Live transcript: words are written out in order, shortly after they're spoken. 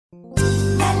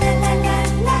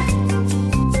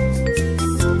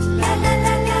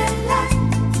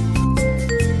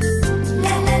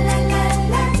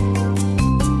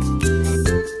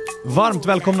Varmt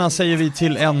välkomna säger vi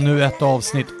till ännu ett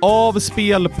avsnitt av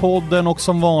Spelpodden, och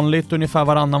som vanligt ungefär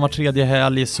var tredje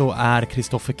helg så är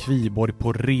Kristoffer Kviborg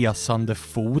på resande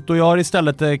fot, och jag har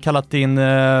istället kallat in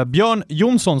Björn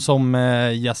Jonsson som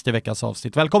gäst i veckans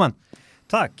avsnitt. Välkommen!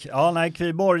 Tack! Ja, nej,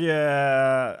 Kviborg,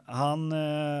 han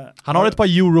har ett par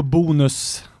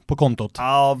eurobonus på kontot.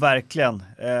 Ja, verkligen.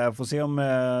 Får se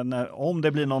om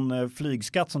det blir någon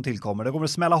flygskatt som tillkommer. Det kommer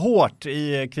att smälla hårt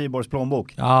i Kviborgs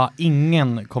plånbok. Ja,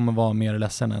 ingen kommer vara mer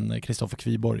ledsen än Kristoffer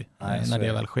Kviborg när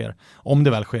det väl sker. Om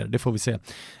det väl sker, det får vi se.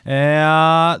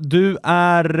 Du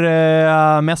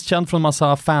är mest känd från en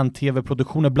massa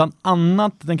fan-tv-produktioner. Bland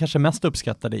annat den kanske mest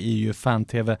uppskattade är ju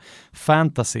fan-tv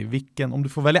Fantasy. Om du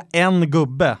får välja en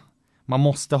gubbe man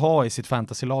måste ha i sitt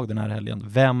fantasylag den här helgen,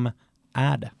 vem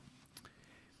är det?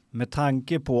 Med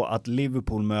tanke på att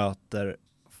Liverpool möter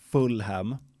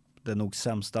Fulham, det nog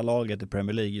sämsta laget i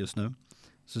Premier League just nu,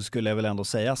 så skulle jag väl ändå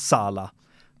säga Salah.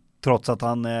 Trots att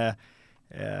han är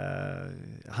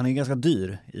ganska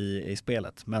dyr i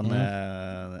spelet. Men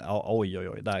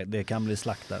det kan bli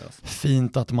slakt där. Alltså.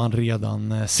 Fint att man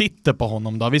redan sitter på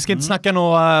honom då. Vi ska inte snacka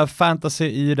någon fantasy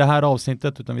i det här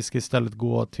avsnittet, utan vi ska istället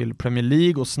gå till Premier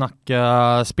League och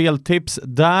snacka speltips.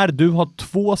 Där du har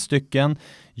 2 stycken.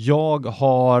 Jag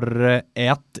har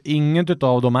 1. Inget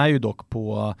av dem är ju dock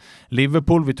på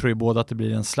Liverpool. Vi tror ju båda att det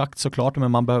blir en slakt såklart,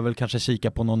 men man behöver väl kanske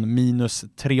kika på någon minus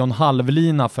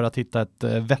 3,5-lina för att hitta ett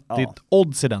vettigt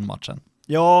odds i den matchen.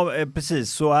 Ja,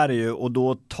 precis, så är det ju, och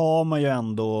då tar man ju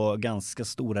ändå ganska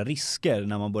stora risker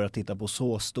när man börjar titta på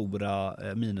så stora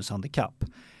minushandikapp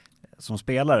som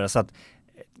spelare. Så att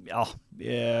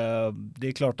det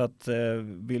är klart att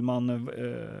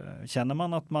känner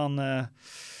man att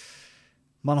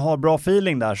man har bra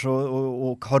feeling där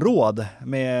och har råd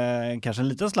med kanske en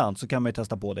liten slant, så kan man ju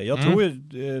testa på det.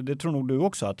 Det tror nog du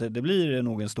också, att det blir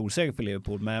nog en stor seger för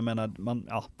Liverpool, men jag menar,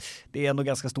 det är ändå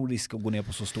ganska stor risk att gå ner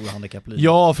på så stora handikapp.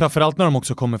 Ja, framförallt när de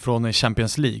också kommer från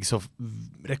Champions League, så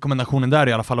rekommendationen där är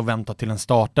i alla fall att vänta till en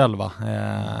startelva.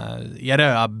 Är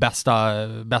det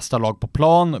bästa lag på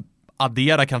plan,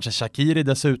 addera kanske Shaqiri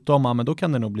dessutom, men då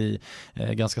kan det nog bli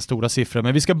ganska stora siffror.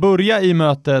 Men vi ska börja i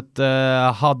mötet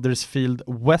Huddersfield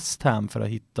West Ham för att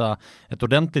hitta ett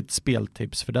ordentligt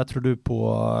speltips, för där tror du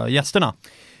på gästerna.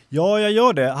 Ja, jag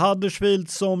gör det. Huddersfield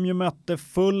som ju mötte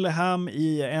Fulham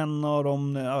i en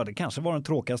av det kanske var den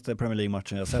tråkigaste Premier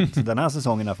League-matchen jag sett den här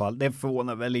säsongen i alla fall. Det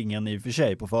förvånar väl ingen i och för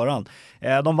sig på förhand.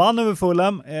 De vann över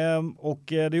Fulham och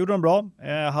det gjorde de bra.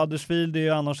 Huddersfield är ju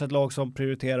annars ett lag som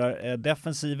prioriterar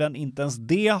defensiven. Inte ens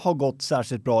det har gått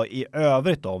särskilt bra i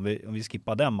övrigt om vi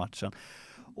skippar den matchen.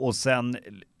 Och sen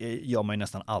gör man ju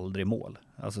nästan aldrig mål.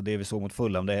 Alltså det vi såg mot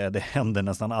Fulham, det händer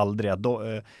nästan aldrig att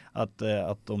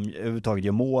de överhuvudtaget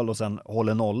gör mål och sen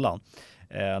håller nollan.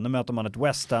 Nu möter man ett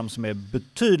West Ham som är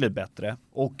betydligt bättre.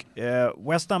 Och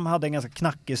West Ham hade en ganska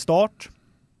knackig start.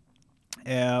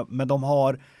 Men de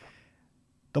har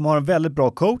en väldigt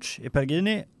bra coach i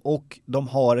Pellegrini, och de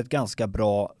har ett ganska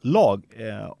bra lag.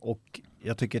 Och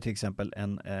jag tycker till exempel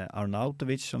en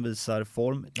Arnautovic som visar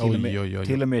form.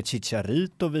 Till och med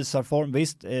Chicharito visar form.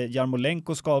 Visst,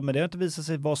 Jarmolenko skadad, men det har inte visat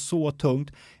sig vara så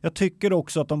tungt. Jag tycker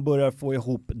också att de börjar få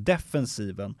ihop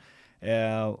defensiven.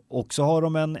 Och så har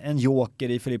de en joker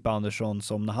i Filip Andersson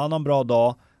som, när han har en bra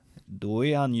dag, då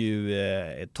är han ju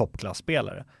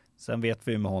toppklassspelare. Sen vet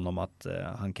vi med honom att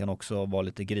han kan också vara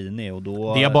lite grinig. Och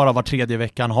då, det är bara var tredje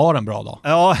vecka han har en bra dag.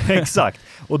 Ja, exakt.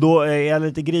 Och då är jag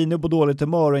lite grinig och på dåligt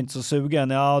humör och inte så sugen.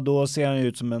 Ja, då ser han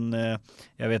ut som en,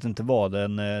 jag vet inte vad,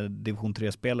 en division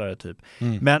 3-spelare typ.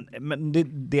 Men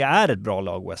det är ett bra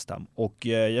lag, West Ham. Och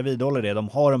jag vidhåller det. De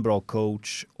har en bra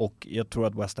coach, och jag tror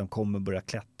att West Ham kommer börja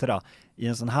klättra. I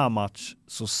en sån här match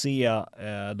så ser jag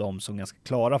dem som ganska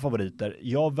klara favoriter.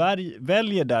 Jag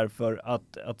väljer därför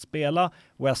att spela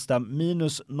West Ham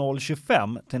minus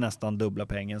 0,25 till nästan dubbla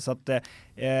pengen. Så att det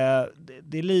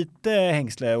är lite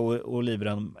hängsle och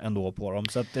livrem ändå på dem.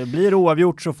 Så att det blir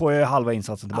oavgjort, så får jag halva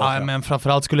insatsen tillbaka. Ja, men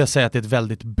framförallt skulle jag säga att det är ett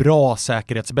väldigt bra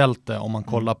säkerhetsbälte om man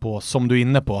kollar på, som du är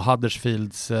inne på,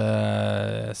 Huddersfields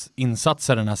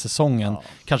insatser den här säsongen. Ja.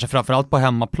 Kanske framförallt på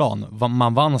hemmaplan.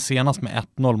 Man vann senast med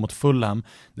 1-0 mot Fulham.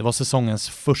 Det var säsongens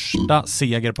första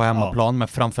seger på hemmaplan, men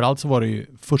framförallt så var det ju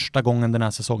första gången den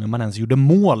här säsongen man ens gjorde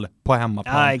mål på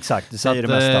hemmaplan. Ja, exakt. Det säger det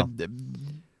mesta.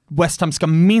 West Ham ska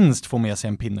minst få med sig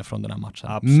en pinne från den här matchen.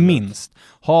 Absolut. Minst.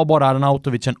 Har bara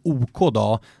Arnautovic en OK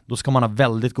dag, då ska man ha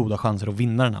väldigt goda chanser att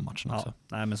vinna den här matchen också.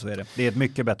 nej men så är det. Det är ett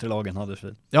mycket bättre lag än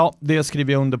Huddersfield. Ja, det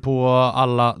skriver jag under på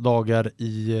alla dagar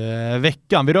i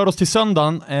veckan. Vi rör oss till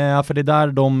söndagen, för det är där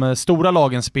de stora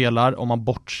lagen spelar, om man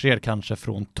bortser kanske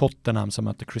från Tottenham som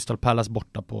möter Crystal Palace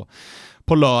borta på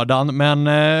lördagen. Men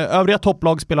övriga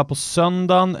topplag spelar på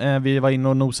söndagen. Vi var inne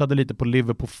och nosade lite på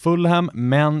Liverpool-Fulham,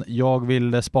 men jag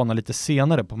vill spana lite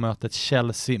senare på mötet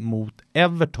Chelsea mot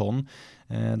Everton,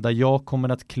 där jag kommer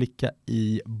att klicka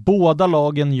i båda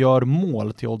lagen gör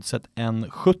mål till oddset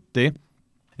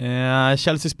 1,70.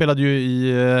 Chelsea spelade ju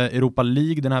i Europa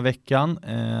League den här veckan.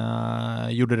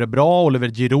 Gjorde det bra. Oliver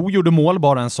Giroud gjorde mål,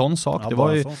 bara en sån sak. Ja, det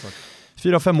var ju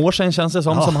 4-5 år sedan känns det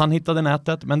som han hittade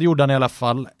nätet, men det gjorde han i alla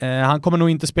fall. Han kommer nog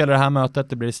inte spela det här mötet,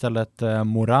 det blir istället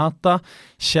Morata.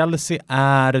 Chelsea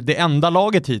är det enda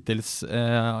laget hittills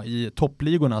i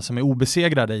toppligorna som är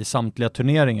obesegrade i samtliga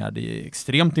turneringar. Det är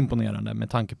extremt imponerande med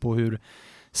tanke på hur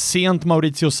sent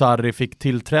Maurizio Sarri fick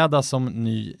tillträda som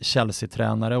ny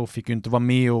Chelsea-tränare och fick ju inte vara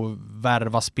med och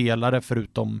värva spelare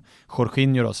förutom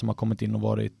Jorginho då, som har kommit in och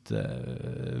varit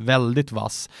väldigt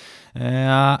vass.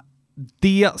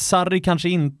 Det Sarri kanske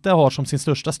inte har som sin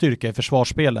största styrka i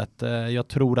försvarsspelet. Jag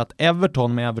tror att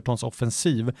Everton med Evertons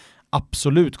offensiv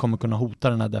absolut kommer kunna hota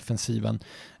den här defensiven.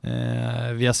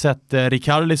 Vi har sett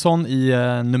Richarlison i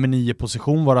nummer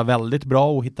 9-position vara väldigt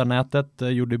bra och hitta nätet.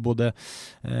 Gjorde både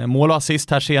mål och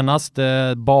assist här senast.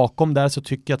 Bakom där så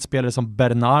tycker jag att spelare som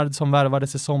Bernard som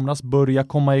värvades i somras börjar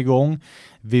komma igång.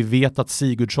 Vi vet att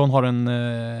Sigurdsson har en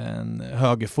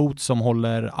högerfot som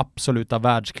håller absoluta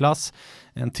världsklass.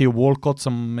 En Theo Walcott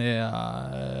som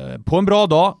är på en bra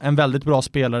dag, en väldigt bra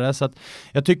spelare. Så att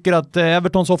jag tycker att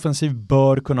Evertons offensiv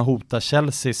bör kunna hota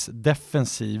Chelseas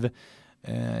defensiv.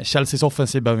 Chelseas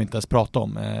offensiv behöver vi inte ens prata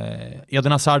om.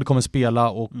 Eden Hazard kommer spela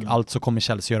och alltså kommer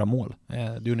Chelsea göra mål.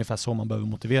 Det är ungefär så man behöver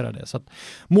motivera det. Så att,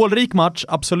 målrik match,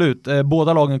 absolut.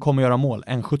 Båda lagen kommer göra mål.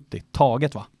 1,70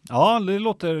 taget, va? Ja, det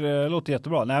låter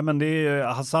jättebra. Nej, men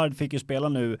Hazard fick ju spela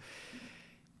nu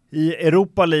i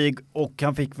Europa League och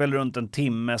han fick väl runt en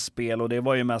timmes spel och det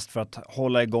var ju mest för att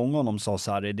hålla igång honom, sa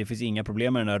Sarri. Det finns inga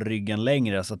problem med den här ryggen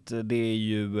längre, så att det är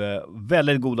ju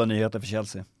väldigt goda nyheter för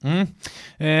Chelsea.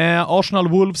 Arsenal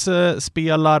Wolves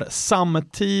spelar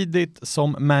samtidigt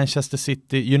som Manchester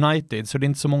City United, så det är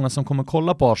inte så många som kommer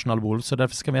kolla på Arsenal Wolves, så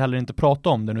därför ska vi heller inte prata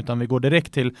om den, utan vi går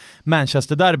direkt till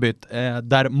Manchester-derbyt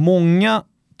där många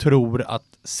tror att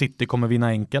City kommer vinna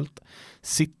enkelt.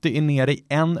 City är nere i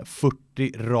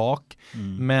 1,40 rak,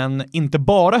 men inte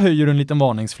bara höjer en liten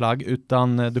varningsflagg,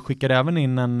 utan du skickar även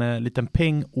in en liten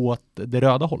peng åt det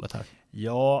röda hållet här.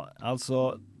 Ja,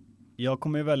 alltså jag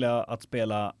kommer ju välja att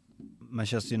spela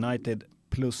Manchester United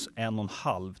plus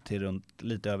 1,5 till runt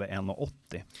lite över 1,80.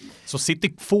 Så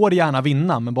City får gärna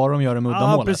vinna, men bara de gör det med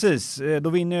uddamålet. Ja, precis. Då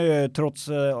vinner jag trots,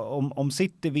 om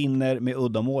City vinner med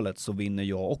uddamålet så vinner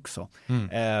jag också.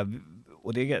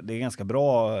 Och det är ganska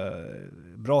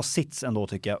bra sits ändå,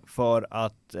 tycker jag, för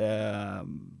att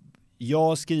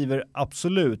jag skriver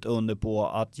absolut under på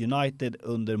att United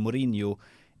under Mourinho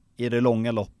i det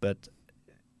långa loppet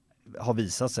har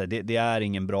visat sig. Det är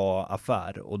ingen bra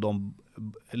affär och de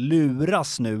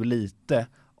luras nu lite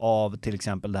av till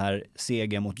exempel det här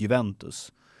segern mot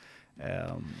Juventus.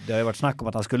 Det har ju varit snack om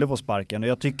att han skulle få sparken och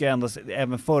jag tycker ändå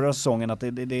även förra säsongen att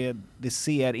det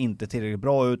ser inte tillräckligt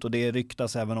bra ut och det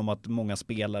ryktas även om att många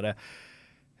spelare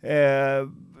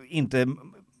inte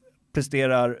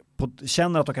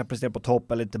känner att de kan prestera på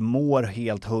topp eller inte mår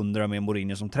helt 100 med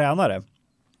Mourinho som tränare.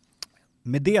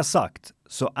 Med det sagt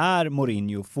så är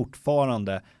Mourinho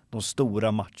fortfarande de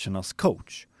stora matchernas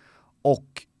coach och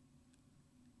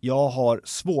jag har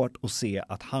svårt att se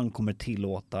att han kommer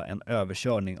tillåta en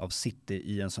överkörning av City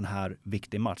i en sån här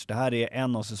viktig match. Det här är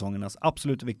en av säsongernas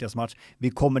absolut viktigaste match. Vi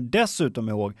kommer dessutom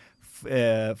ihåg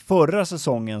förra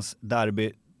säsongens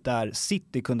derby där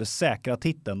City kunde säkra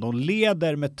titeln. De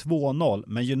leder med 2-0,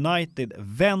 men United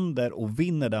vänder och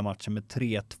vinner den matchen med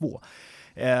 3-2.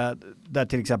 Där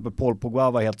till exempel Paul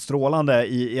Pogba var helt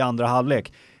strålande i andra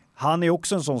halvlek. Han är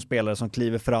också en sån spelare som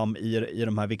kliver fram i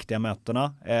de här viktiga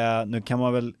mötena. Nu kan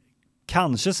man väl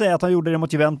kanske säga att han gjorde det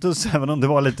mot Juventus, även om det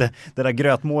var lite, det där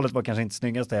grötmålet var kanske inte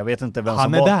snyggaste. Jag vet inte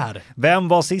vem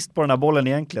var sist på den här bollen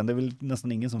egentligen. Det är väl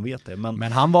nästan ingen som vet det.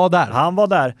 Men han var där. Han var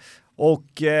där.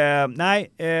 Och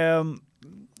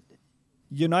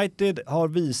United har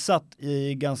visat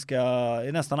i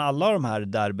nästan alla de här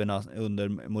derbyna under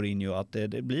Mourinho att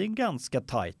det blir ganska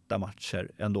tajta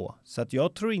matcher ändå. Så att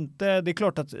jag tror inte, det är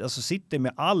klart att alltså City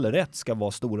med all rätt ska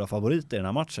vara stora favoriter i den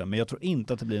här matchen, men jag tror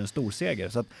inte att det blir en stor seger.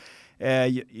 Så att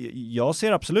jag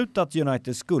ser absolut att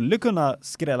United skulle kunna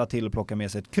skrälla till och plocka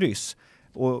med sig ett kryss.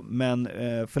 Men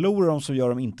förlorar de så gör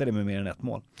de inte det med mer än ett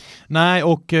mål. Nej,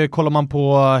 och kollar man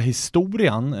på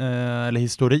historien eller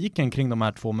historiken kring de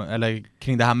här två, eller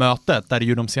kring det här mötet, där det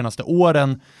ju de senaste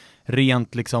åren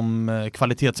rent liksom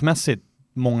kvalitetsmässigt,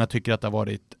 många tycker att det har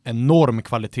varit enorm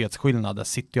kvalitetsskillnad. Där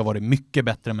City har varit mycket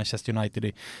bättre än Manchester United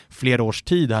i flera års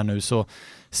tid här nu. Så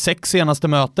 6 senaste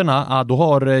mötena, då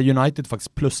har United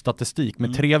faktiskt plusstatistik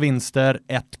med 3 vinster,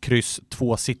 1 kryss,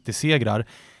 2 City-segrar.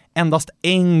 Endast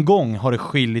en gång har det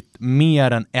skilt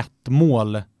mer än 1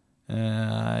 mål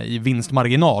i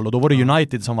vinstmarginal, och då var det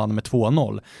United som vann med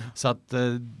 2-0. Så att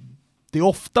det är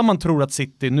ofta man tror att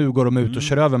City, nu går de ut och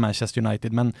kör över Manchester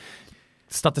United, men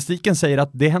statistiken säger att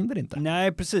det händer inte.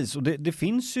 Nej, precis. Och det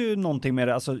finns ju någonting med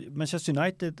det. Alltså, Manchester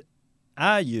United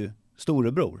är ju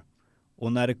storebror.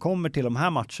 Och när det kommer till de här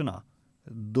matcherna,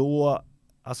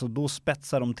 då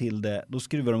spetsar de till det, då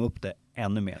skruvar de upp det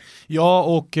ännu mer. Ja,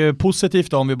 och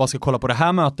positivt då, om vi bara ska kolla på det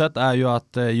här mötet, är ju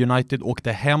att United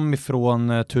åkte hem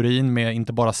ifrån Turin med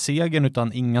inte bara segern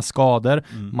utan inga skador.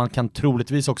 Man kan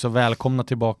troligtvis också välkomna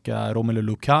tillbaka Romelu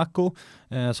Lukaku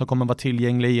som kommer vara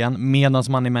tillgänglig igen, medan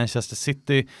man i Manchester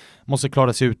City måste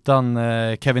klara sig utan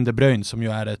Kevin De Bruyne, som ju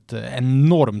är ett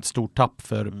enormt stort tapp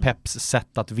för Peps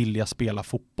sätt att vilja spela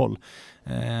fotboll.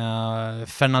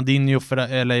 Fernandinho,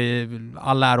 eller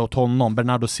all ära åt honom,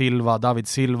 Bernardo Silva, David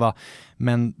Silva,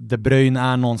 men De Bruyne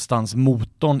är någonstans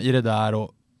motorn i det där,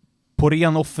 och på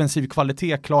ren offensiv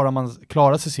kvalitet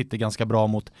klarar sig City ganska bra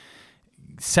mot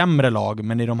sämre lag,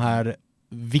 men i de här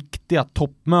viktiga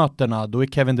toppmötena, då är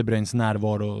Kevin De Bruynes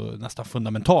närvaro nästan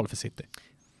fundamental för City.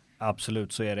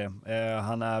 Absolut, så är det.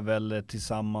 Han är väl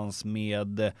tillsammans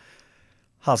med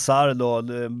Hazard då,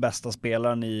 den bästa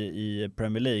spelaren i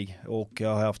Premier League, och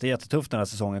har haft det jättetufft den här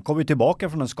säsongen. Kom ju tillbaka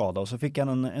från en skada och så fick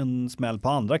han en smäll på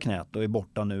andra knät och är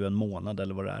borta nu en månad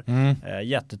eller vad det är.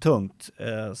 Jättetungt.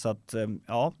 Så att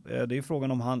ja, det är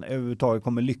frågan om han överhuvudtaget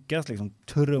kommer lyckas liksom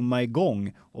trumma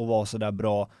igång och vara så där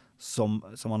bra som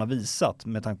han har visat,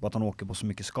 med tanke på att han åker på så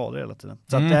mycket skador hela tiden.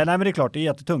 Så att, nej, men det är klart, det är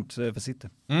jättetungt för City.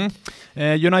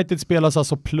 United spelas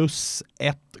alltså plus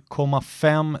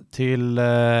 1,5 till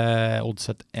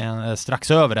oddset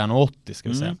strax över 1,80 ska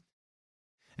vi säga.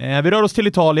 Vi rör oss till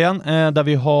Italien där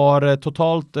vi har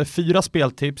totalt 4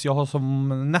 speltips. Jag har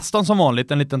nästan som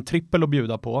vanligt en liten trippel att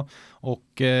bjuda på,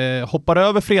 och hoppar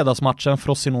över fredagsmatchen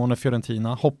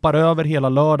Frosinone-Fiorentina, hoppar över hela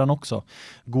lördagen också,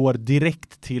 går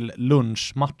direkt till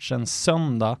lunchmatchen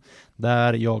söndag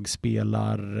där jag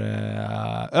spelar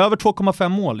över 2,5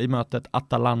 mål i mötet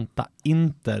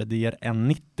Atalanta-Inter. Det ger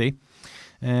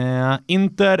 1,90.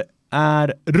 Inter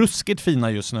är ruskigt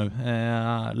fina just nu.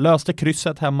 Löste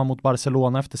krysset hemma mot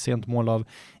Barcelona efter sent mål av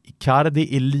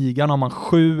Icardi. I ligan har man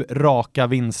 7 raka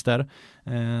vinster.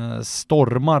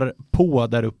 Stormar på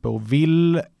där uppe och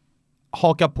vill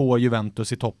haka på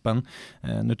Juventus i toppen.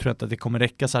 Nu tror jag inte att det kommer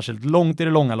räcka särskilt långt i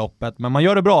det långa loppet, men man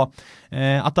gör det bra.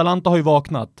 Atalanta har ju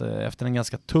vaknat efter en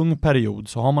ganska tung period,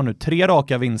 så har man nu 3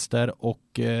 raka vinster,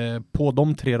 och på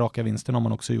de 3 raka vinsterna har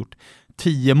man också gjort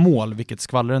 10 mål, vilket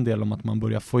skvallrar en del om att man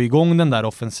börjar få igång den där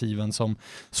offensiven som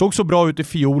såg så bra ut i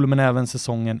fjol, men även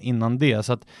säsongen innan det.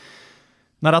 Så att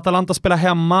när Atalanta spelar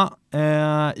hemma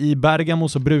i Bergamo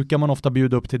så brukar man ofta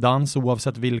bjuda upp till dans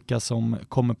oavsett vilka som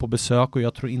kommer på besök, och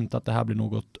jag tror inte att det här blir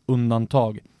något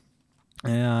undantag.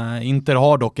 Inter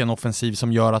har dock en offensiv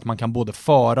som gör att man kan både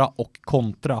föra och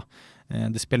kontra.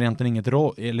 Det spelar egentligen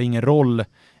ingen roll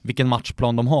vilken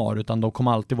matchplan de har, utan de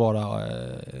kommer alltid vara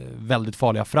väldigt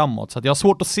farliga framåt. Så att jag har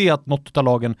svårt att se att något av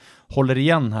lagen håller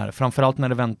igen här, framförallt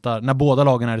när båda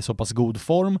lagen är i så pass god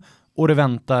form och det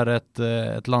väntar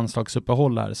ett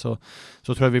landslagsuppehåll här, så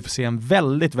tror jag vi får se en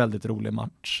väldigt, väldigt rolig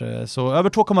match. Så över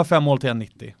 2,5 mål till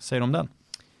 1,90. Säger de den?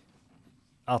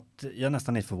 Att jag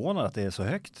nästan är förvånad att det är så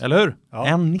högt. Eller hur? Ja.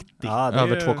 1,90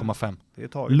 över 2,5.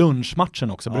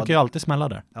 Lunchmatchen också, brukar ju alltid smälla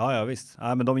där. Ja, visst.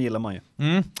 Ja, men de gillar man ju.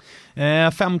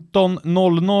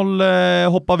 15:00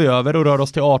 hoppar vi över och rör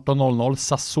oss till 18:00.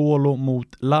 Sassuolo mot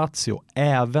Lazio.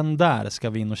 Även där ska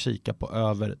vi in och kika på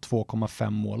över 2,5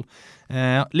 mål.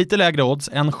 Lite lägre odds,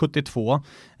 1,72.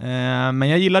 Men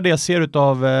jag gillar det jag ser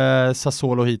utav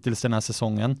Sassuolo hittills den här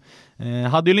säsongen.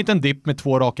 Hade ju en liten dipp med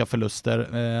 2 raka förluster,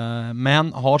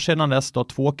 men har sedan dess då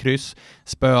 2 kryss.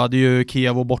 Spöade ju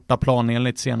Kiev borta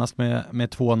planenligt senast med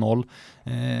 2-0.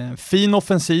 Fin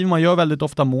offensiv, man gör väldigt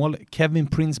ofta mål. Kevin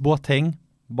Prince Boateng,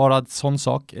 bara en sån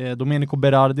sak. Domenico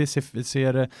Berardi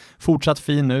ser fortsatt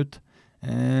fin ut.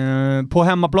 På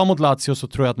hemmaplan mot Lazio så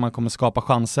tror jag att man kommer skapa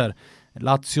chanser.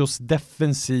 Lazios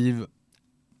defensiv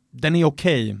den är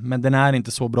okej, men den är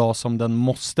inte så bra som den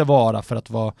måste vara för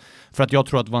att jag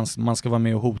tror att man ska vara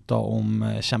med och hota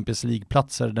om Champions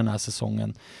League-platser den här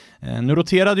säsongen. Nu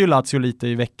roterade ju Lazio lite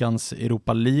i veckans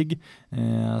Europa League,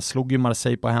 slog ju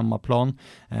Marseille på hemmaplan,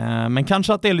 men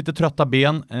kanske att det är lite trötta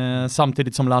ben,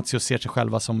 samtidigt som Lazio ser sig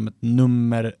själva som ett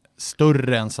nummer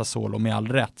större än Sassuolo med all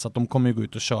rätt, så att de kommer ju gå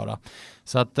ut och köra.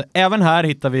 Så att även här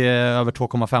hittar vi över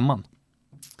 2,5.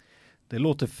 Det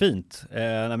låter fint.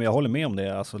 Men jag håller med om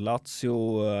det. Alltså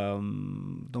Lazio,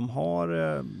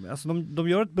 de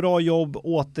gör ett bra jobb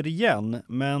återigen,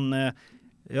 men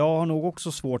jag har nog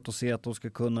också svårt att se att de ska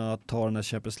kunna ta den här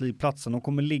Champions League-platsen. De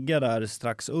kommer ligga där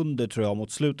strax under, tror jag,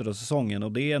 mot slutet av säsongen,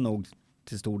 och det är nog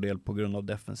till stor del på grund av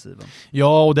defensiven.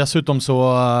 Ja, och dessutom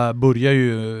så börjar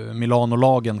ju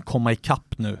Milano-lagen komma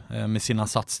ikapp nu med sina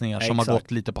satsningar som har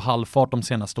gått lite på halvfart de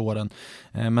senaste åren.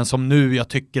 Men som nu, jag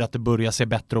tycker att det börjar se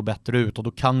bättre och bättre ut, och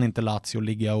då kan inte Lazio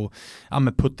ligga och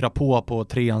puttra på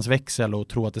treans växel och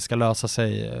tro att det ska lösa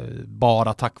sig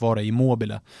bara tack vare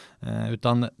Immobile.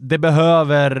 Utan det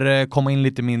behöver komma in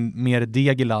lite mer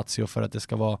deg i Lazio för att det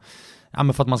ska vara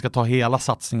för att man ska ta hela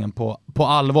satsningen på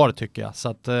allvar, tycker jag. Så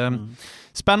att,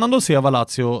 spännande att se vad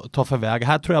Lazio tar för väg.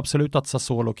 Här tror jag absolut att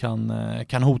Sassuolo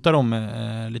kan hota dem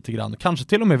lite grann. Kanske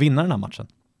till och med vinna den här matchen.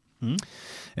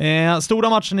 Stora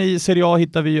matchen i Serie A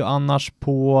hittar vi ju annars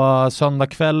på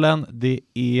söndagskvällen. Det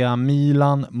är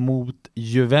Milan mot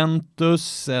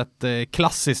Juventus. Ett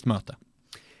klassiskt möte.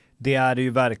 Det är det ju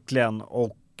verkligen,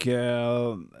 och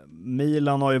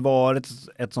Milan har ju varit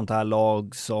ett sånt här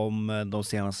lag som de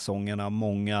senaste säsongerna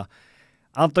många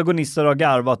antagonister har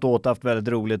garvat åt, haft väldigt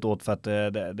roligt åt, för att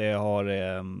det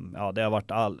har varit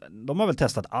de har väl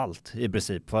testat allt i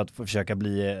princip för att försöka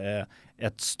bli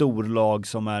ett storlag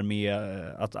som är med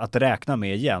att räkna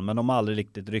med igen, men de har aldrig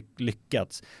riktigt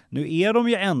lyckats. Nu är de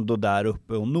ju ändå där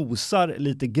uppe och nosar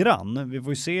lite grann. Vi får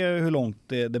ju se hur långt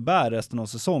det bär resten av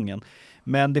säsongen.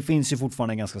 Men det finns ju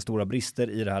fortfarande ganska stora brister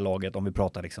i det här laget om vi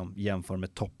pratar jämför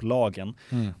med topplagen.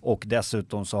 Och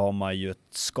dessutom så har man ju ett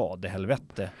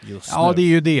skadehelvete just nu. Ja, det är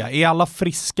ju det. Är alla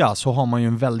friska så har man ju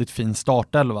en väldigt fin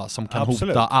startelva som kan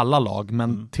hota alla lag.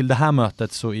 Men till det här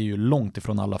mötet så är ju långt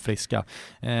ifrån alla friska.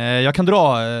 Jag kan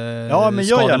dra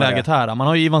skadeläget här. Man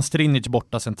har ju Ivan Strinic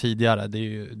borta sedan tidigare. Det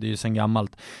är ju sedan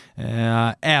gammalt.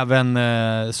 Även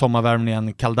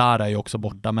sommarvärmningen Caldara är ju också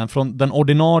borta. Men från den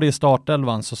ordinarie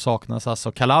startelvan så saknas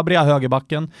alltså Calabria,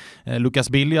 högerbacken, Lucas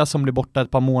Biglia som blir borta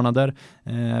ett par månader.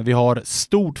 Vi har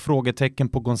stort frågetecken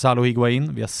på Gonzalo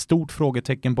Higuain, vi har stort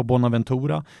frågetecken på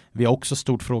Bonaventura, vi har också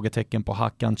stort frågetecken på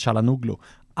Hakan Çalhanoğlu.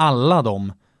 Alla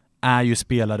de är ju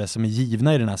spelare som är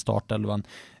givna i den här startelvan.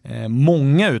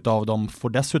 Många utav dem får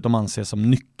dessutom anses som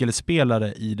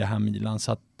nyckelspelare i det här Milan,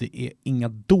 så att det är inga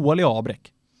dåliga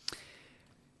avbräck.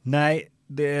 Nej,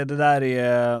 det där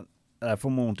är... Jag får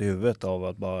man ont i huvudet av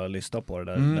att bara lyssna på det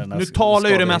där. Nu talar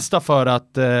ju det mesta för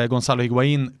att Gonzalo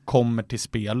Higuain kommer till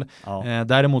spel. Ja.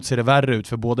 Däremot ser det värre ut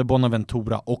för både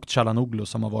Bonaventura och Çalhanoğlu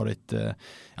som har varit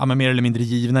mer eller mindre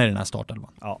givna i den här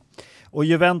startelvan. Ja. Och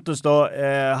Juventus då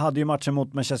hade ju matchen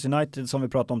mot Manchester United som vi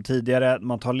pratade om tidigare.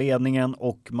 Man tar ledningen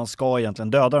och man ska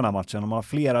egentligen döda den här matchen. Och man har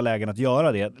flera lägen att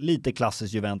göra det. Lite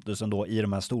klassiskt Juventus ändå i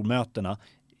de här stormötena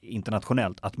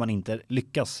internationellt. Att man inte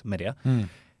lyckas med det.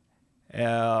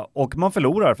 Och man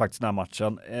förlorar faktiskt den här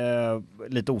matchen,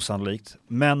 lite osannolikt,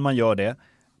 men man gör det.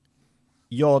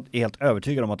 Jag är helt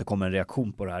övertygad om att det kommer en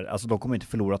reaktion på det här. Alltså de kommer inte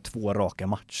förlora 2 raka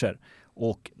matcher.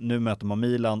 Och nu möter man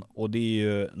Milan, och det är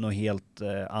ju något helt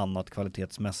annat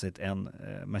kvalitetsmässigt än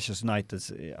Manchester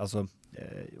Uniteds,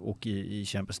 och i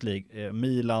Champions League.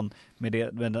 Milan med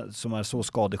det som är så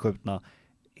skadeskjutna,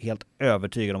 helt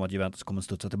övertygad om att Juventus kommer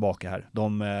studsa tillbaka här.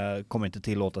 De kommer inte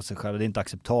tillåta sig själva. Det är inte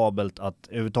acceptabelt att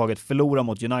överhuvudtaget förlora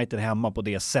mot United hemma på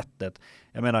det sättet.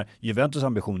 Jag menar, Juventus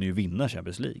ambition är ju att vinna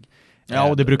Champions League. Ja,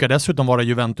 och det brukar dessutom vara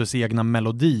Juventus egna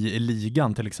melodi i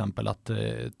ligan till exempel, att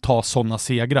ta sådana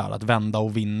segrar, att vända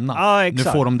och vinna. Ja, nu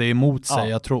får de det emot sig,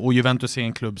 jag tror, och Juventus är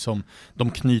en klubb som de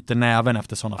knyter näven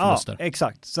efter sådana förluster. Ja,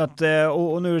 exakt. Så att,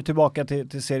 och nu är det tillbaka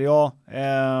till Serie A.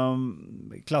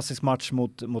 Klassisk match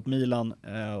mot Milan,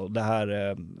 och det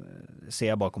här ser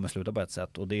jag bara kommer sluta på ett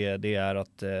sätt, och det är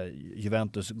att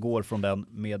Juventus går från den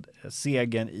med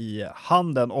segern i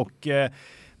handen, och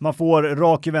man får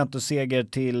rak Juventus-seger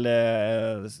till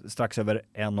strax över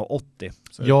 1,80.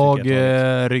 Jag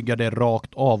ryggar det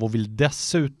rakt av och vill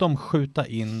dessutom skjuta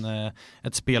in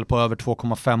ett spel på över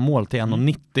 2,5 mål till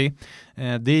 1,90.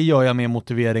 Det gör jag med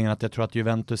motiveringen att jag tror att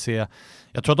Juventus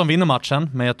jag tror att de vinner matchen,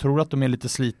 men jag tror att de är lite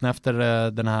slitna efter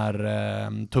den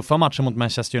här tuffa matchen mot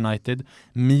Manchester United.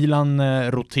 Milan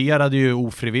roterade ju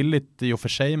ofrivilligt i och för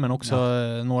sig, men också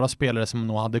några spelare som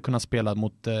nog hade kunnat spela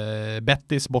mot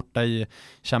Betis borta i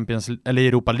eller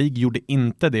Europa League gjorde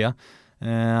inte det.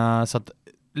 Så att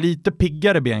lite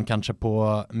piggare ben kanske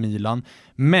på Milan,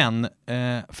 men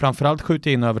framförallt skjuter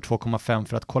jag in över 2,5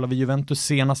 för att kollar vi Juventus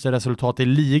senaste resultat i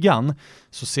ligan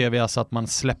så ser vi alltså att man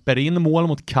släpper in mål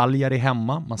mot Cagliari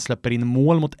hemma, man släpper in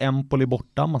mål mot Empoli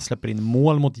borta, man släpper in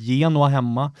mål mot Genoa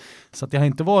hemma, så att det har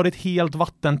inte varit helt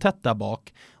vattentätt där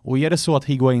bak. Och är det så att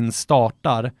Higuain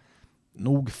startar,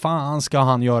 nog fan ska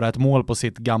han göra ett mål på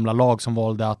sitt gamla lag som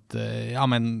valde att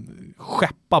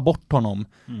skeppa bort honom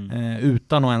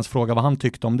utan att ens fråga vad han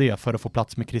tyckte om det för att få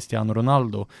plats med Cristiano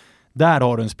Ronaldo. Där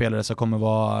har du en spelare som kommer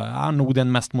vara nog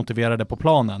den mest motiverade på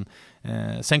planen.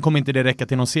 Sen kommer inte det räcka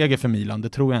till någon seger för Milan, det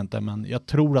tror jag inte, men jag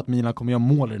tror att Milan kommer göra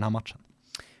mål i den här matchen.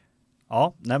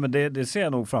 Ja, nej men det ser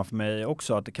jag nog framför mig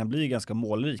också, att det kan bli ganska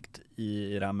målrikt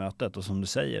i det här mötet. Och som du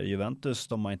säger, Juventus,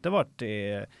 de har inte varit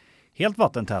helt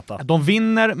vattentäta. De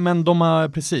vinner, men de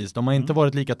har inte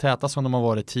varit lika täta som de har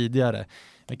varit tidigare.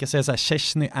 Jag kan säga så här,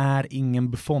 Szczesny är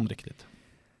ingen Buffon riktigt.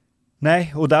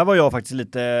 Nej, och där var jag faktiskt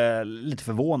lite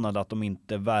förvånad att de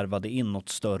inte värvade in något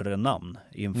större namn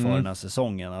inför den här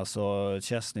säsongen. Alltså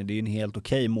Szczesny, det är ju en helt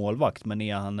okej målvakt, men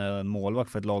är han en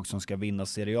målvakt för ett lag som ska vinna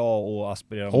Serie A och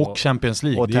aspirera och Champions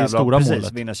League, och det är stora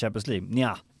målet. Vinna Champions League,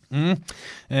 nja.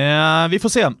 Vi får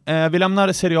se. Vi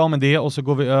lämnar Serie A med det och så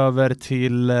går vi över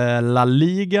till La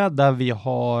Liga där vi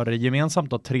har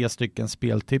gemensamt 3 stycken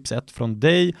speltips, 1 från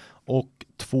dig och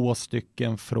 2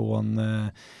 stycken från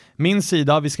min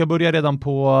sida. Vi ska börja redan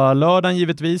på lördagen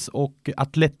givetvis, och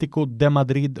Atlético de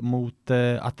Madrid mot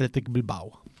Athletic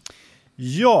Bilbao.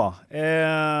 Ja,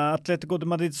 Atlético de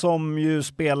Madrid som ju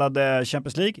spelade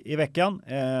Champions League i veckan,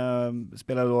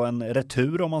 spelade då en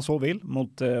retur om man så vill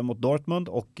mot Dortmund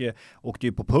och åkte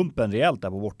ju på pumpen rejält där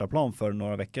på bortaplan för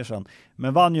några veckor sedan.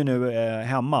 Men vann ju nu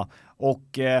hemma,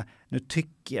 och nu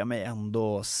tycker jag mig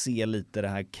ändå se lite det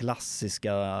här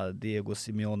klassiska Diego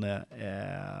Simeone,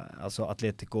 alltså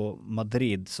Atlético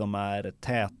Madrid som är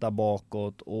täta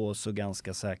bakåt och så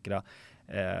ganska säkra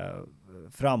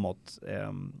framåt.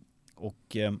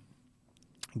 Och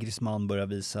Griezmann börjar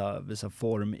visa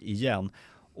form igen.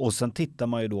 Och sen tittar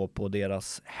man ju då på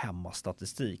deras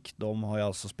hemmastatistik. De har ju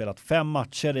alltså spelat 5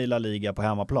 matcher i La Liga på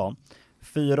hemmaplan.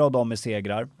 4 av dem är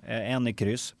segrar, 1 är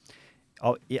kryss.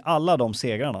 Ja, i alla de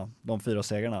 4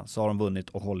 segrarna, så har de vunnit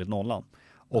och hållit nollan.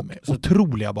 Och de är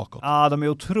otroliga bakåt. Ja, de är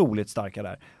otroligt starka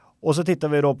där. Och så tittar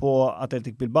vi då på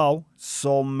Athletic Bilbao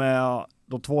som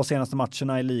de 2 senaste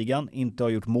matcherna i ligan inte har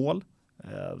gjort mål.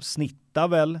 Snittar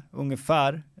väl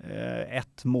ungefär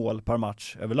 1 mål per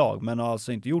match överlag, men har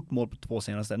alltså inte gjort mål på 2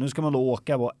 senaste. Nu ska man då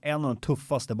åka på en av de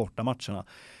tuffaste bortamatcherna.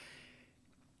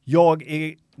 Jag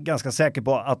är ganska säker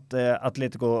på att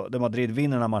Atlético de Madrid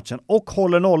vinner den här matchen och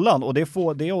håller nollan, och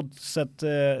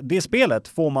det spelet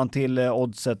får man till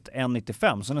oddset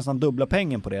 1,95, så nästan dubbla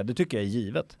pengen på det. Det tycker jag är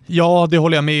givet. Ja, det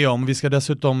håller jag med om. Vi ska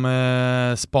dessutom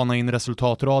spana in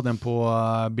resultatraden på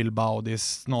Bilbao. Det är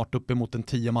snart uppemot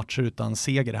 10 matcher utan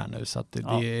seger här nu, så att det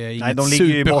är inget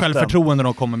supersjälvförtroende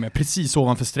de kommer med. Precis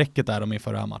ovanför strecket där de är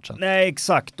för den här matchen. Nej,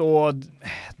 exakt, och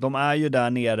de är ju där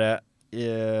nere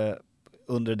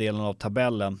under delen av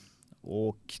tabellen,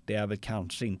 och det är väl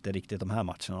kanske inte riktigt de här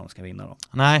matcherna de ska vinna då.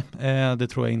 Nej, det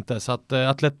tror jag inte. Så att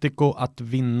Atletico att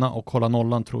vinna och hålla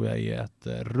nollan tror jag är ett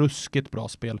ruskigt bra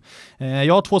spel.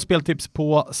 Jag har 2 speltips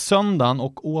på söndagen,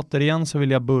 och återigen så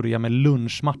vill jag börja med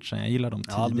lunchmatchen. Jag gillar dem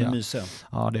tidiga. Ja, de är mysiga.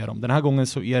 Ja, det är de. Den här gången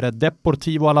så är det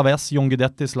Deportivo Alaves, John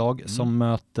Guidettis lag, som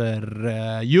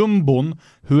möter Jumbon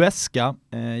Huesca.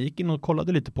 Gick in och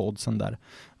kollade lite på oddsen där.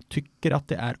 Tycker att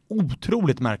det är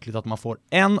otroligt märkligt att man får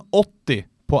 1,80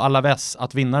 på Alaves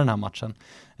att vinna den här matchen.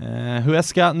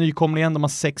 Huesca nykomlingen, de har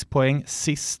 6 poäng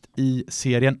sist i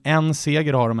serien. 1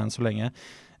 seger har de än så länge.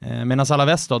 Medan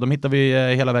Alaves då, de hittar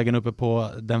vi hela vägen uppe på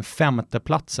den 5:e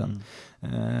platsen.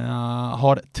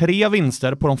 Har 3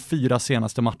 vinster på de 4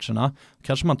 senaste matcherna.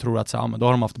 Kanske man tror att men då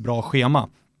har de haft bra schema.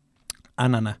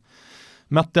 Nej.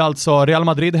 Mötte alltså Real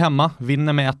Madrid hemma,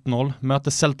 vinner med 1-0.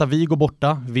 Möter Celta Vigo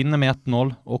borta, vinner med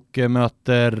 1-0. Och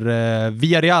möter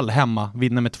Villarreal hemma,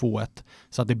 vinner med 2-1.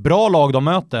 Så att det är bra lag de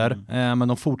möter, men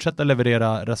de fortsätter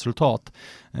leverera resultat.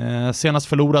 Senast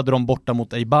förlorade de borta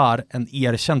mot Eibar, en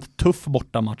erkänt tuff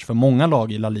bortamatch för många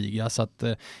lag i La Liga. Så att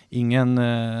ingen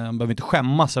behöver inte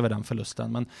skämmas över den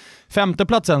förlusten. Men 5:e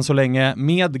platsen så länge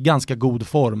med ganska god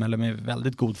form, eller med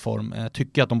väldigt god form,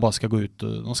 tycker jag att de bara ska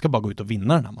gå ut och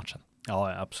vinna den här matchen.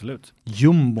 Ja, absolut.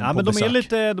 Jumbon på men besök.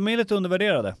 de är lite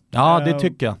undervärderade. Ja, det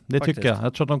tycker jag. Faktiskt.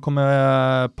 Jag tror att de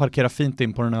kommer parkera fint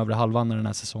in på den övre halvan när den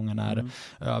här säsongen är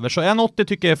över. Så 1,80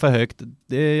 tycker jag är för högt.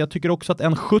 Jag tycker också att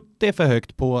 1,70 är för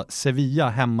högt på Sevilla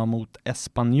hemma mot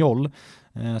Espanyol.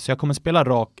 Så jag kommer spela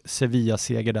rak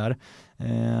Sevilla-seger där.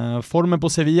 Formen på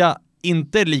Sevilla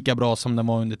inte lika bra som den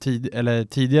var under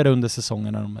tidigare under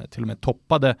säsongen när de till och med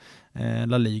toppade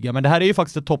La Liga. Men det här är ju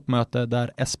faktiskt ett toppmöte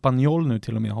där Espanyol nu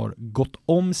till och med har gått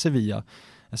om Sevilla.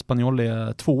 Espanyol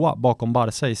är 2 bakom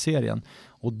Barca i serien.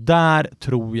 Och där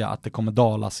tror jag att det kommer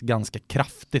dalas ganska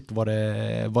kraftigt vad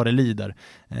det lider.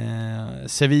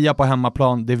 Sevilla på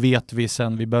hemmaplan, det vet vi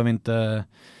sen. Vi behöver inte...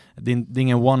 Det är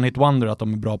ingen one-hit wonder att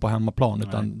de är bra på hemmaplan,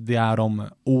 utan det är de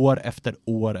år efter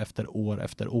år efter år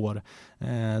efter år.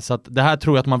 Så att det här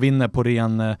tror jag att man vinner på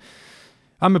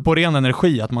ren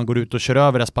energi, att man går ut och kör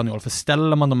över Espanyol. För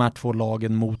ställer man de här 2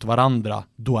 lagen mot varandra,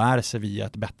 då är Sevilla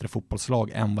ett bättre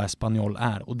fotbollslag än vad Espanyol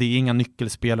är. Och det är inga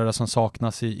nyckelspelare som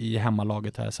saknas i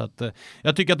hemmalaget här. Så att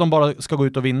jag tycker att de bara ska gå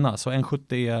ut och vinna, så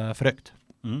 1,70 är för högt.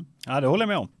 Ja, det håller jag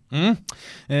med om.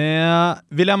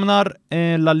 Vi lämnar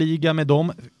La Liga med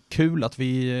dem. Kul att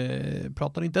vi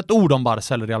pratar inte ett ord om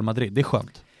Barca eller Real Madrid, det är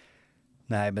skönt.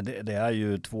 Nej, men det är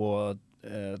ju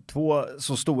två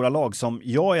så stora lag som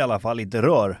jag i alla fall inte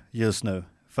rör just nu.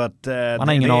 För att man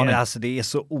har ingen aning. Alltså, det är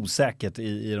så osäkert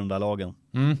i de där lagen.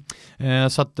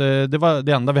 Så att det var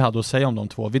det enda vi hade att säga om de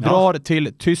 2. Vi drar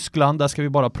till Tyskland, där ska vi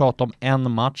bara prata om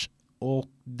en match. Och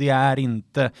det är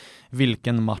inte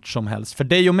vilken match som helst. För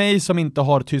dig och mig som inte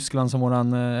har Tyskland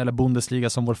som eller Bundesliga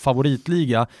som vår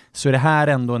favoritliga, så är det här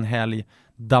ändå en helg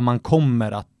där man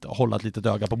kommer att hålla ett litet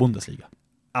öga på Bundesliga.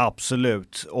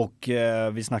 Absolut, och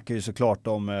vi snackar ju såklart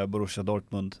om Borussia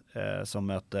Dortmund som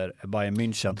möter Bayern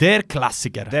München.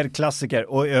 Der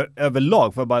Klassiker. Och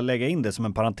överlag, får jag bara lägga in det som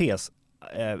en parentes,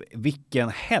 vilken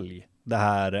helg det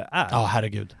här är. Ja,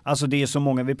 herregud. Alltså det är så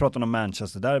många, vi pratade om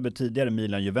Manchester Derby tidigare,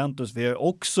 Milan-Juventus, vi har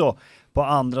också på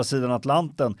andra sidan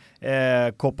Atlanten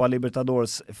Copa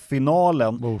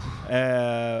Libertadores-finalen.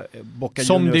 Boca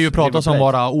som Juniors, det ju pratas om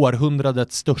vara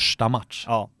århundradets största match.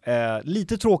 Ja,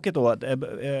 lite tråkigt då,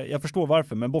 jag förstår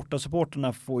varför, men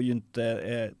bortasupporterna får ju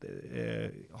inte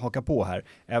haka på här,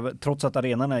 trots att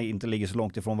arenorna inte ligger så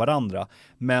långt ifrån varandra.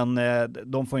 Men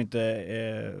de får inte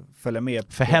följa med.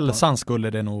 För hälsan skulle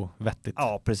det nog vettigt.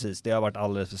 Ja, precis. Det har varit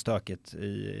alldeles för stökigt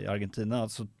i Argentina.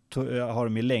 Så har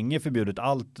de ju länge förbjudit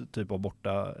allt typ av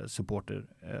borta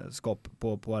supporterskap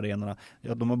på arenorna.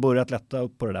 Ja, de har börjat lätta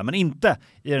upp på det där, men inte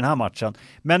i den här matchen.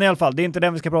 Men i alla fall, det är inte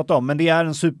den vi ska prata om, men det är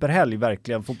en superhelg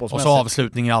verkligen fotbollsmässigt. Och så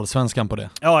avslutning i Allsvenskan på det.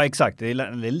 Ja, exakt. Det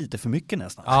är lite för mycket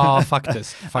nästan. Ja,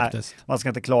 faktiskt. Nej, man ska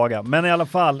inte klaga. Men i alla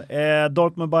fall,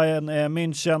 Dortmund Bayern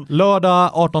München.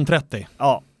 Lördag 18:30.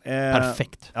 Ja.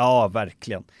 Perfekt. Ja,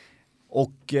 verkligen.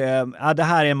 Och det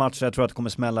här är en match där jag tror att det kommer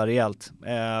smälla rejält.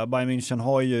 Bayern München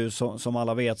har ju, som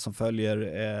alla vet som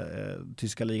följer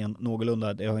tyska ligan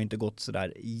någorlunda, det har inte gått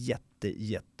sådär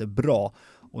jättebra.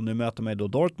 Och nu möter man då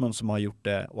Dortmund som har gjort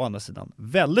det å andra sidan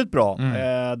väldigt bra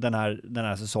den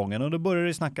här säsongen. Och då börjar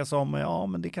det snackas om,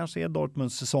 men det kanske är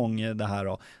Dortmunds säsong det här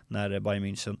då, när Bayern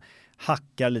München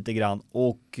hackar lite grann.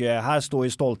 Och här står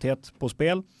ju stolthet på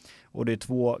spel. Och det är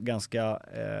 2 ganska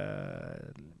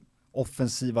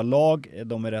offensiva lag,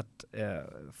 de är rätt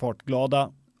fartglada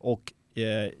och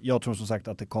jag tror som sagt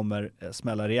att det kommer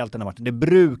smälla rejält den här matchen. Det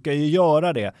brukar ju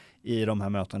göra det i de här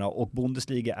mötena, och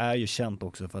Bundesliga är ju känt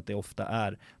också för att det ofta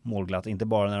är målglatt, inte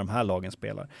bara när de här lagen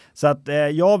spelar. Så att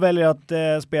jag väljer att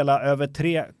spela över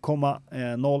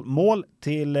 3,0 mål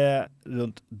till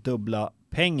runt dubbla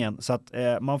pengen, så att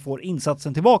man får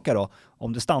insatsen tillbaka då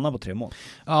om det stannar på 3 mål.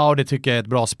 Ja, och det tycker jag är ett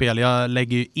bra spel. Jag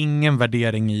lägger ju ingen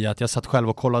värdering i att jag satt själv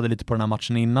och kollade lite på den här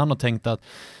matchen innan och tänkte att,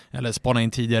 eller spana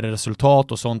in tidigare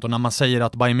resultat och sånt, och när man säger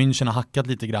att Bayern München har hackat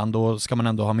lite grann, då ska man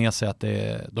ändå ha med sig att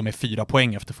de är 4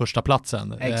 poäng efter första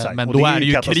platsen. Men då är det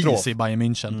ju kris i Bayern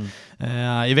München.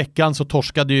 I veckan så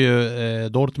torskade ju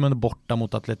Dortmund borta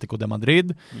mot Atletico de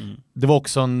Madrid. Det var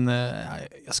också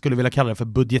jag skulle vilja kalla det för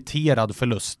budgeterad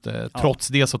förlust. Trots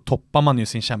det så toppar man ju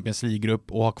sin Champions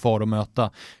League-grupp och har kvar att möta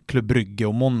Club Brugge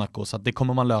och Monaco, så att det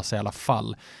kommer man lösa i alla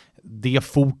fall. Det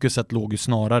fokuset låg ju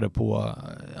snarare på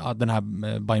den här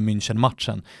Bayern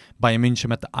München-matchen. Bayern München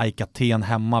mötte AEK Aten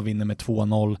hemma, vinner med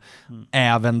 2-0.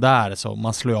 Även där så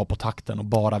man slår av på takten och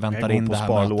bara väntar in det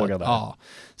här mötet. Ja.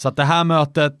 Så att det här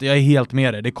mötet, jag är helt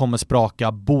med det. Det kommer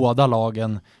spraka. Båda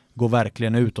lagen går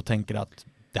verkligen ut och tänker att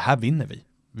det här vinner vi.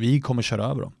 vi kommer köra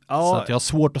över dem. Ja. Så att jag har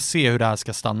svårt att se hur det här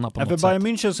ska stanna på något sätt. För Bayern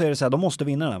München så är det så här, de måste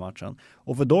vinna den här matchen.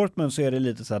 Och för Dortmund så är det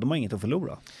lite så här, de har inget att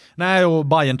förlora. Nej, och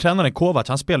Bayern-tränaren Kovac,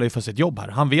 han spelar ju för sitt jobb här.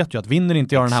 Han vet ju att vinner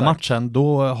inte jag den här matchen,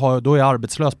 då är jag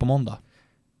arbetslös på måndag.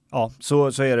 Ja,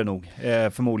 så är det nog,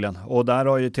 förmodligen. Och där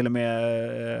har ju till och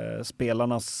med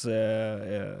spelarnas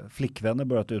flickvänner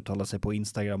börjat uttala sig på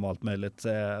Instagram och allt möjligt.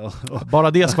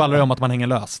 Bara det skvallrar om att man hänger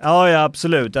löst. Ja,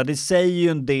 absolut. Ja, det säger ju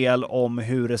en del om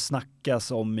hur det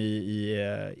snackas om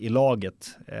i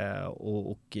laget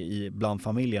och bland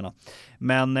familjerna.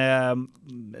 Men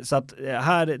så att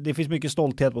här, det finns mycket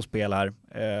stolthet på spel här.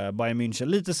 Bayern München,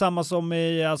 lite samma som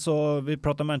vi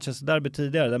pratade Manchester Derby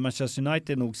tidigare, där Manchester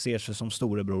United nog ser sig som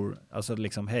storebror. Alltså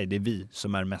liksom, hej, det är vi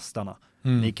som är mästarna.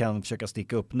 Ni kan försöka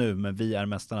sticka upp nu, men vi är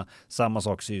mästarna. Samma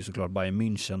sak ser ju såklart Bayern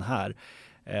München här.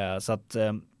 Så att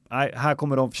här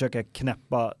kommer de försöka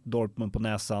knäppa Dortmund på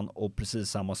näsan, och precis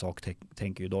samma sak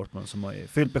tänker ju Dortmund som har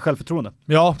fyllt med självförtroende.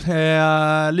 Ja,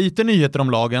 lite nyheter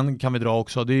om lagen kan vi dra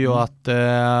också. Det är ju att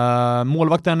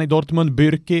målvakten i Dortmund,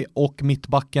 Bürki, och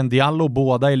mittbacken Diallo,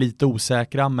 båda är lite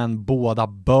osäkra, men båda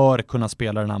bör kunna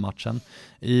spela den här matchen.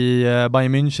 I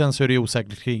Bayern München så är det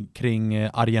osäkert kring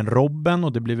Arjen Robben,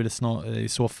 och det blir väl i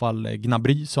så fall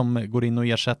Gnabry som går in och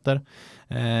ersätter.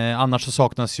 Annars så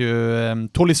saknas ju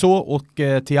Tolisso och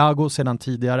Thiago sedan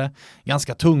tidigare.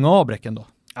 Ganska tunga avbräck ändå.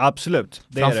 Absolut.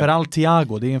 Framförallt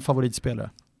Thiago, det är en favoritspelare.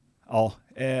 Ja,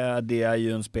 det är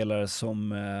ju en spelare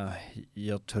som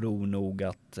jag tror nog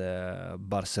att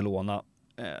Barcelona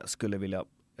skulle vilja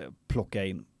plocka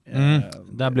in.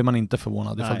 Där blir man inte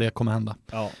förvånad ifall det kommer hända.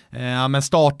 Ja. Men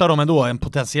startar de ändå, en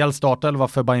potentiell startelva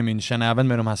för Bayern München även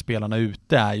med de här spelarna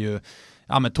ute är ju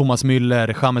med Thomas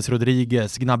Müller, James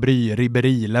Rodriguez, Gnabry,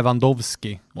 Ribéry,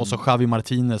 Lewandowski och så Xavi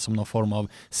Martinez som någon form av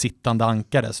sittande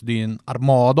ankare. Så det är ju en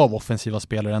armada av offensiva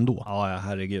spelare ändå. Ja,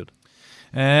 herregud.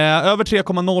 Över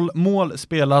 3,0 mål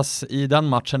spelas i den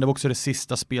matchen. Det var också det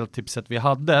sista speltipset vi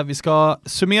hade. Vi ska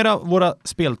summera våra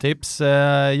speltips.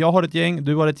 Jag har ett gäng,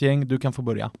 du har ett gäng. Du kan få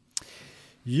börja.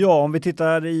 Ja, om vi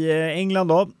tittar i England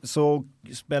då, så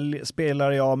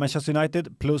spelar jag Manchester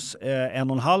United plus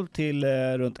 1,5 till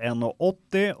runt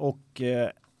 1,80, och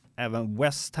även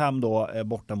West Ham då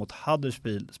borta mot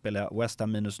Huddersfield spelar jag West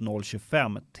Ham minus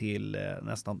 0,25 till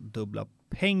nästan dubbla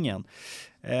pengen.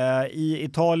 I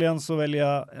Italien så väljer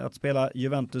jag att spela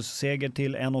Juventus-seger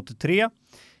till 1,83.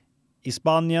 I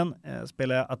Spanien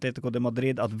spelar jag Atletico de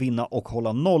Madrid att vinna och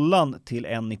hålla nollan till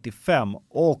 1,95.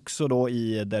 Och så då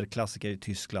i der klassiker i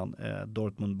Tyskland,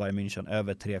 Dortmund Bayern München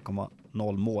över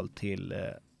 3,0 mål till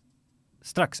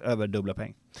strax över dubbla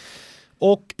peng.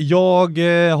 Och jag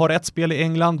har ett spel i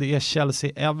England, det är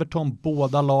Chelsea-Everton,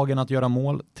 båda lagen att göra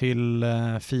mål till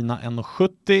fina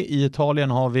 1,70. I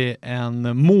Italien har vi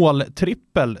en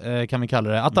måltrippel kan vi kalla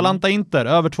det. Atalanta-Inter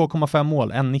över 2,5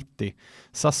 mål, 1,90.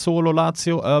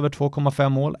 Sassuolo-Lazio över 2,5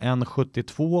 mål,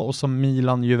 1,72. Och så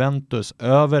Milan-Juventus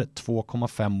över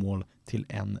 2,5 mål till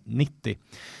 1,90.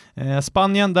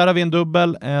 Spanien, där har vi en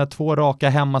dubbel, 2 raka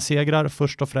hemmasegrar,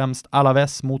 först och främst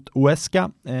Alaves mot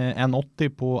Huesca, 1,80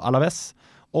 på Alaves,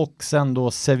 och sen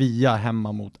då Sevilla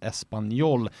hemma mot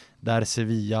Espanyol, där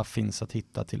Sevilla finns att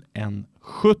hitta till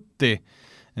 1,70.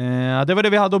 Det var det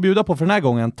vi hade att bjuda på för den här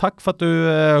gången. Tack för att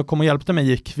du kom och hjälpte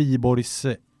mig i Kviborgs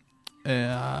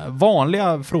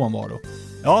vanliga frånvaro.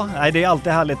 Ja, det är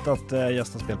alltid härligt att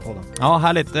gästa Spelpodden. Ja,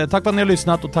 härligt. Tack för att ni har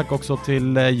lyssnat, och tack också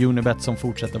till Unibet som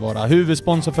fortsätter vara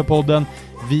huvudsponsor för podden.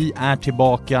 Vi är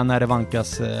tillbaka när det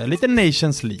vankas lite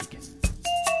Nations League.